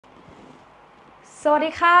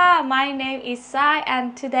Sawadee my name is Sai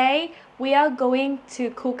and today we are going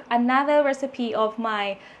to cook another recipe of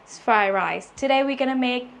my fried rice. Today we're gonna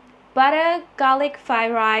make butter garlic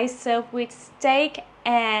fried rice served with steak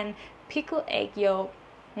and pickled egg yolk.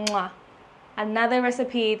 Mwah. Another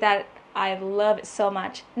recipe that I love it so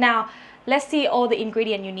much. Now let's see all the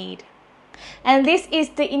ingredients you need. And this is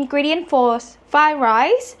the ingredient for fried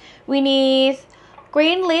rice. We need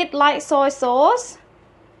green lid light soy sauce.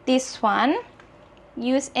 This one.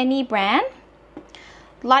 Use any brand.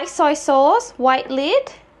 Light soy sauce, white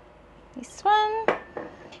lid, this one,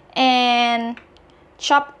 and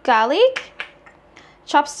chopped garlic,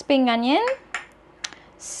 chopped spring onion,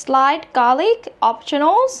 sliced garlic,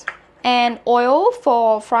 optionals, and oil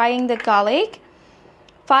for frying the garlic,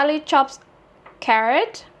 finely chopped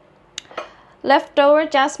carrot, leftover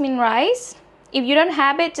jasmine rice. If you don't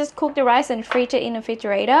have it, just cook the rice and freeze it in the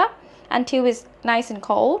refrigerator until it's nice and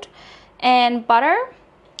cold. And butter,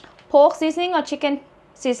 pork seasoning or chicken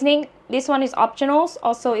seasoning. This one is optional.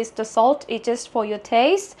 Also is the salt, it's just for your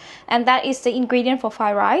taste. And that is the ingredient for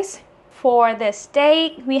fried rice. For the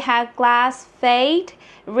steak, we have glass fade,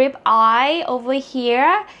 ribeye over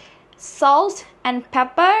here, salt and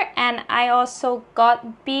pepper, and I also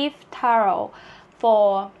got beef tallow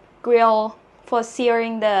for grill, for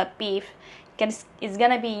searing the beef. It's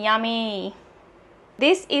gonna be yummy.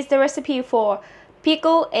 This is the recipe for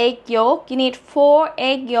pickled egg yolk. You need 4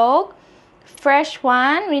 egg yolk, fresh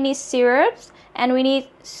one. We need syrups, and we need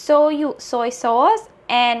soy sauce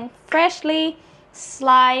and freshly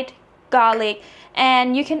sliced garlic.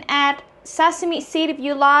 And you can add sesame seed if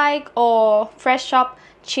you like, or fresh chopped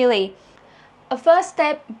chili. A first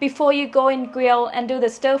step before you go and grill and do the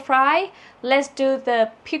stir fry, let's do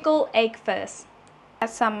the pickled egg first.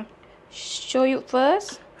 Add some shoyu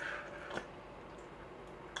first.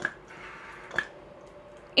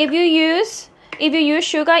 If you use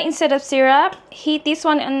sugar instead of syrup, heat this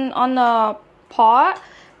one on the pot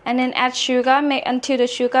and then add sugar, make until the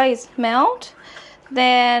sugar is melt.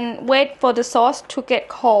 Then wait for the sauce to get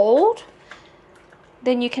cold.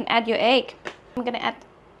 Then you can add your egg. I'm gonna add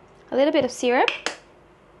a little bit of syrup.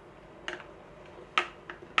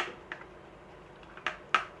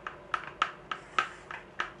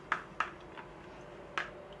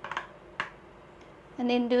 And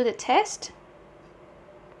then do the test.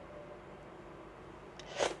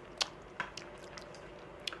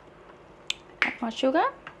 More sugar.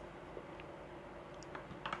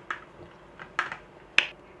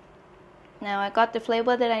 Now I got the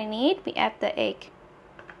flavor that I need. We add the egg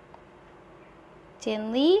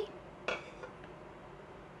gently,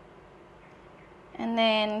 and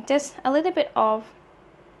then just a little bit of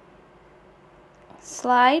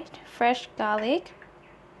sliced fresh garlic.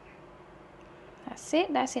 That's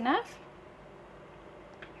it, that's enough.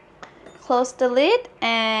 Close the lid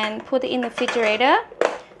and put it in the refrigerator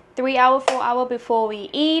 3 hours, 4 hours before we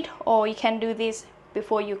eat, or you can do this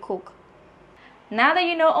before you cook. Now that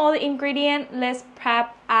you know all the ingredients, let's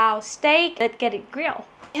prep our steak. Let's get it grilled.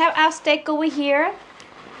 We have our steak over here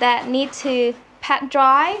that need to pat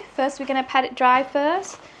dry. First, we're gonna pat it dry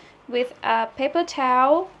first with a paper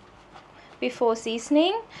towel before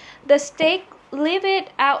seasoning. The steak, leave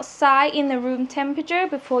it outside in the room temperature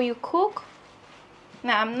before you cook.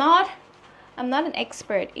 Now, I'm not an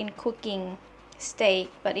expert in cooking steak,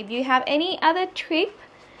 but if you have any other tricks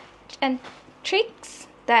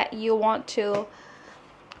that you want to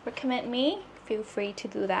recommend me, feel free to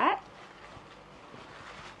do that.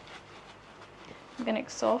 I'm gonna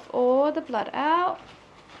exhaust all the blood out.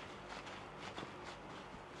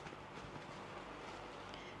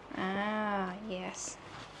 Yes,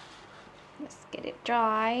 let's get it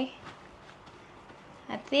dry.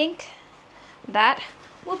 I think that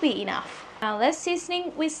will be enough. Now let's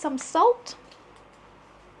seasoning with some salt.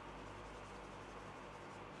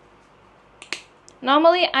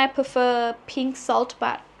 Normally I prefer pink salt,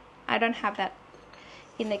 but I don't have that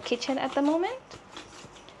in the kitchen at the moment.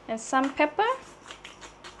 And some pepper.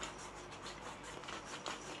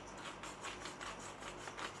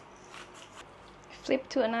 Flip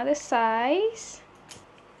to another side.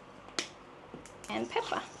 And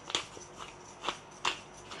pepper.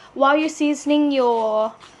 While you're seasoning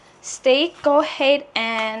your steak, go ahead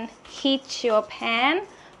and heat your pan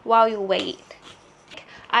while you wait.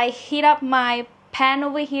 I heat up my pan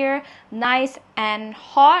over here nice and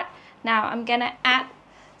hot. Now I'm gonna add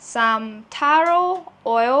some taro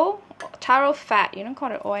oil, taro fat. You don't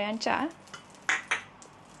call it oil, cha.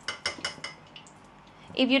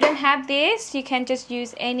 If you don't have this, you can just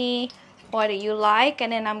use any oil that you like.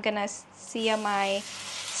 And then I'm gonna sear my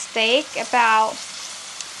steak about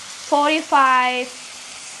 45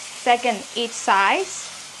 second each size.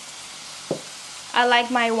 I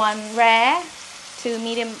like my one rare to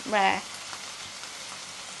medium rare.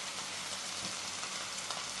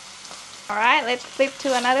 Alright, let's flip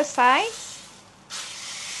to another side.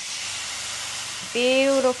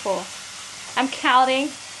 Beautiful. I'm counting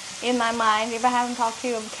in my mind. If I haven't talked to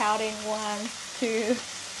you, I'm counting 1, 2,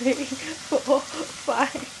 3, 4, 5,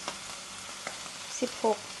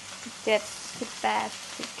 16, 17,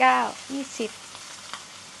 18, 19, 20.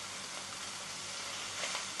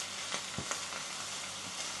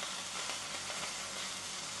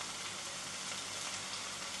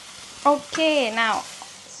 Okay, now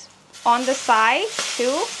on the side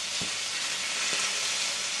too.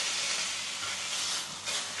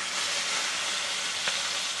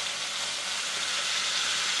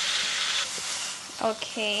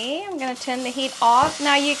 Okay, I'm gonna turn the heat off.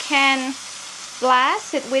 Now you can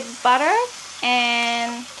blast it with butter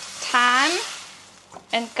and thyme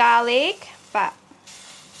and garlic, but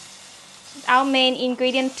our main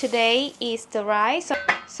ingredient today is the rice.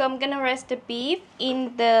 So I'm gonna rest the beef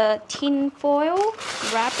in the tin foil,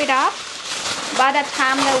 wrap it up. By the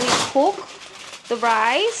time that we cook the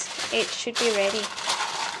rice, it should be ready.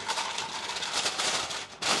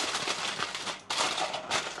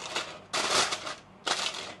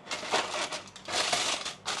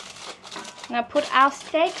 Now put our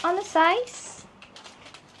steak on the sides.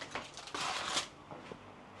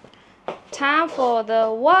 Time for the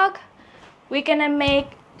wok. We're gonna make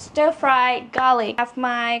stir-fried garlic. I have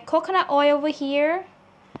my coconut oil over here.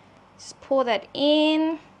 Just pour that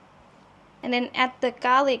in and then add the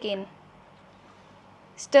garlic in.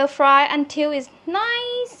 Stir fry until it's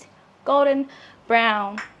nice golden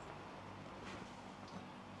brown.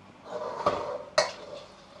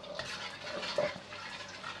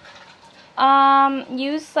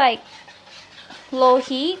 Use like low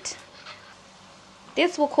heat.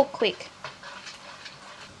 This will cook quick.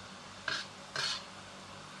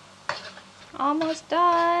 Almost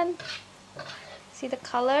done. See the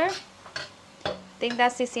color? I think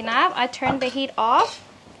that's enough. I turn the heat off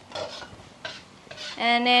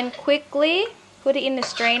and then quickly put it in the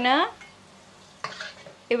strainer.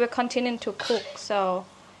 It will continue to cook, so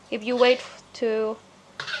if you wait to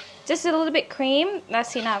just a little bit cream,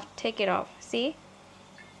 that's enough. Take it off. See?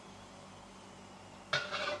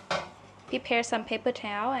 Prepare some paper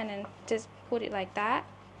towel and then just put it like that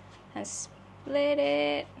and split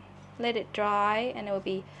it. Let it dry and it will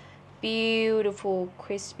be beautiful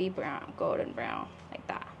crispy brown, golden brown, like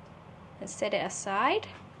that. And set it aside.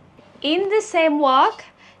 In the same wok,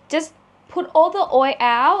 just put all the oil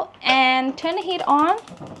out and turn the heat on.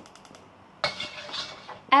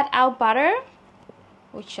 Add our butter,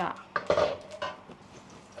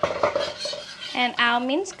 and our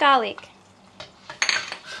minced garlic.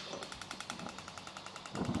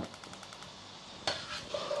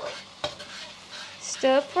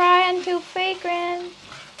 Stir fry until fragrant.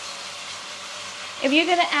 If you're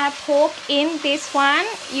gonna add pork in this one,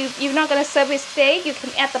 you're not gonna serve with steak, you can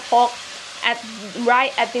add the pork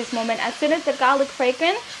right at this moment. As soon as the garlic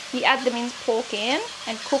fragrant, you add the minced pork in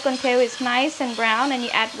and cook until it's nice and brown, and you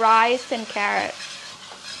add rice and carrot.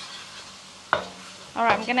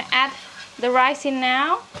 Alright, I'm gonna add the rice in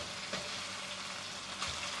now.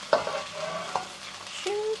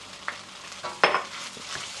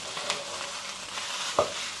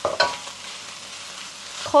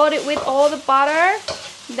 Coat it with all the butter.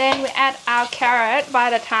 Then we add our carrot. By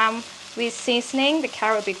the time we're seasoning, the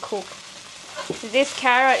carrot will be cooked. This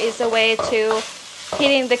carrot is a way to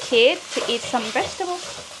hitting the kids to eat some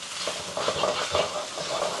vegetables.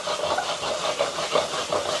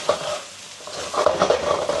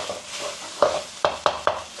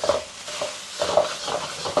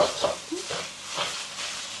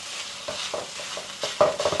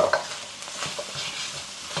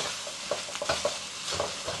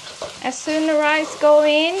 As soon as the rice go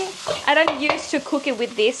in, I don't used to cook it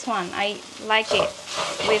with this one. I like it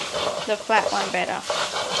with the flat one better.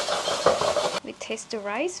 We taste the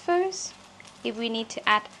rice first, if we need to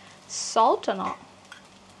add salt or not.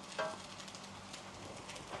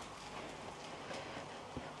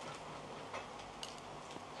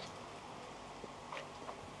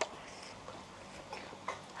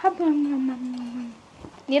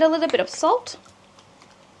 Need a little bit of salt.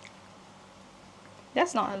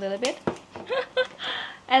 That's not a little bit.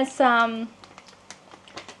 And some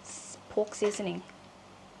pork seasoning.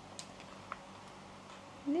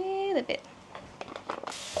 Little bit.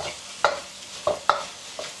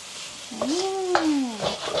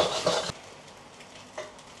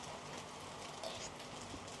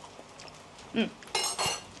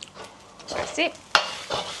 That's it.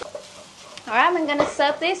 Alright, I'm gonna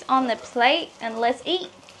serve this on the plate and let's eat.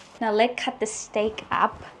 Now let's cut the steak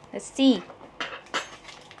up. Let's see.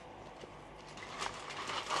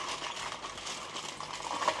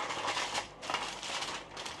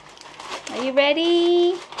 Are you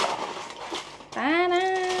ready?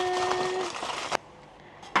 Ta-da!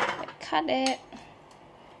 Cut it.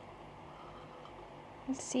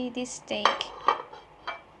 Let's see this steak.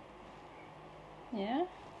 Yeah.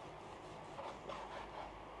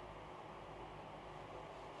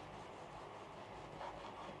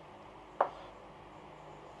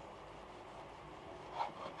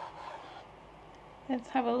 Let's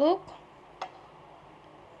have a look.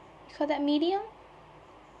 You call that medium?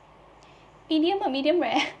 Medium or medium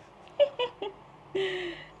rare?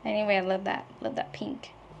 Anyway, I love that. Love that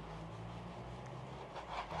pink.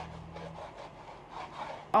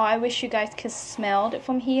 Oh, I wish you guys could smell it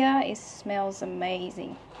from here. It smells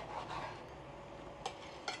amazing.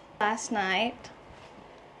 Last night,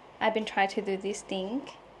 I've been trying to do this thing.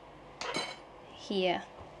 Here.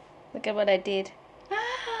 Look at what I did.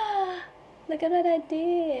 Ah! Look at what I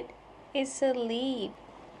did. It's a leaf.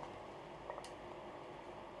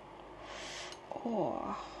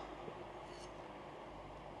 Oh.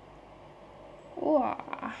 Oh.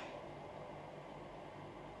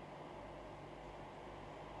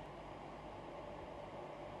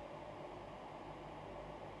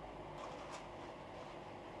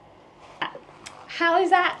 How is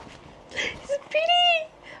that? It's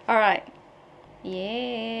pretty. All right.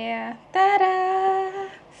 Yeah. Ta-da!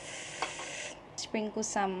 Sprinkle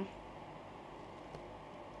some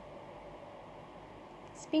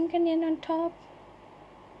spring onion on top.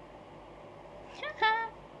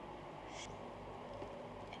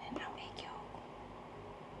 And then our egg yolk.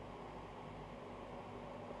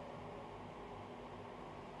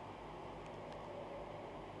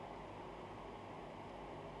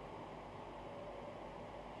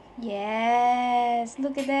 Yes,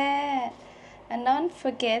 look at that. And don't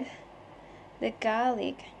forget the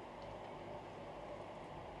garlic.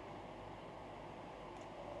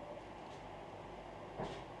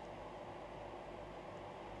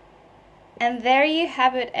 And there you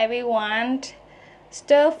have it, everyone.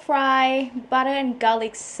 Stir fry butter and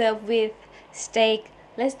garlic served with steak.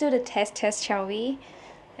 Let's do the test, shall we?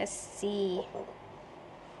 Let's see.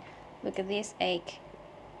 Look at this egg.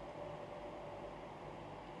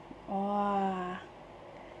 Oh.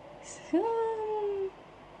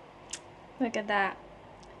 Look at that.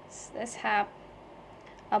 Let's have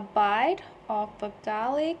a bite of the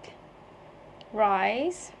garlic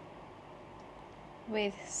rice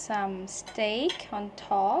with some steak on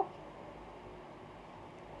top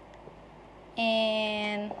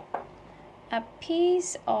and a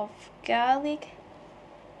piece of garlic.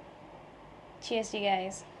 Cheers, you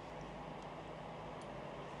guys.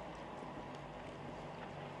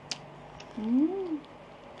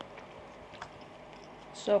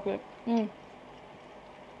 So good.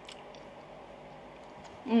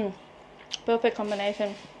 Perfect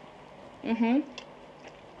combination.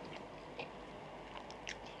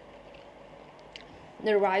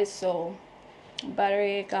 The rice so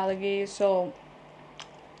buttery, garlicky, so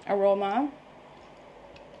aroma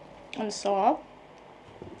and soft.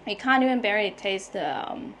 You can't even barely taste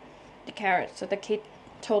the carrots. So the kid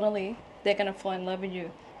totally, they're gonna fall in love with you.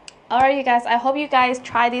 Alright, you guys, I hope you guys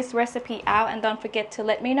try this recipe out, and don't forget to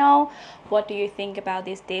let me know what do you think about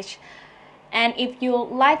this dish. And if you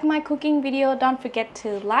like my cooking video, don't forget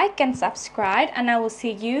to like and subscribe, and I will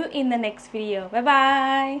see you in the next video. Bye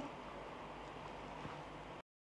bye.